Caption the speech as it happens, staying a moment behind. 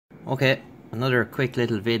Okay, another quick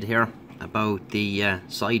little vid here about the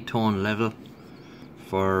side tone level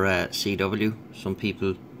for CW. Some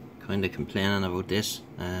people kind of complaining about this,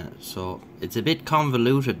 so it's a bit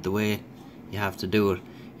convoluted the way you have to do it.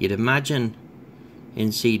 You'd imagine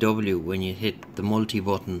in CW when you hit the multi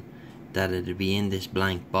button that it'd be in this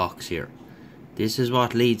blank box here. This is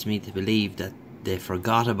what leads me to believe that they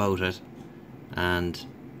forgot about it and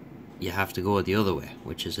you have to go the other way,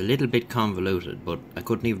 which is a little bit convoluted, but I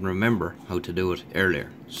couldn't even remember how to do it earlier.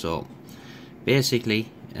 So basically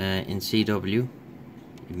in CW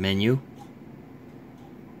menu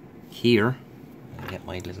here, I get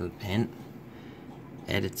my little pen,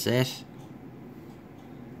 edit set,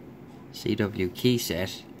 CW key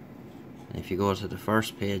set, and if you go to the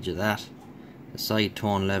first page of that, the side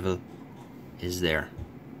tone level is there,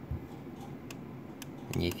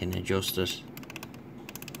 and you can adjust it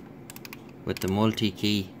with the multi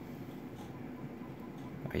key,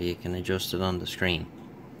 or you can adjust it on the screen.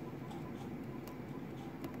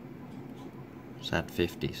 It's at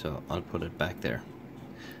 50, so I'll put it back there.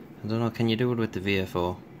 I don't know, can you do it with the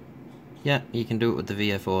VFO? Yeah, you can do it with the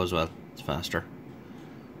VFO as well, it's faster.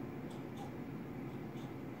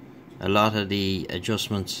 A lot of the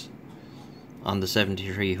adjustments on the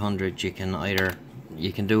 7300 you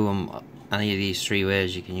can do them any of these three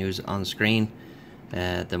ways. You can use it on screen,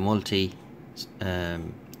 the multi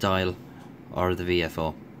dial, or the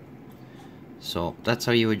VFO. So that's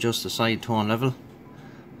how you adjust the side tone level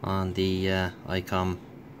on the Icom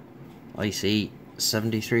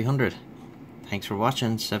IC-7300. Thanks for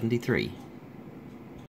watching 73.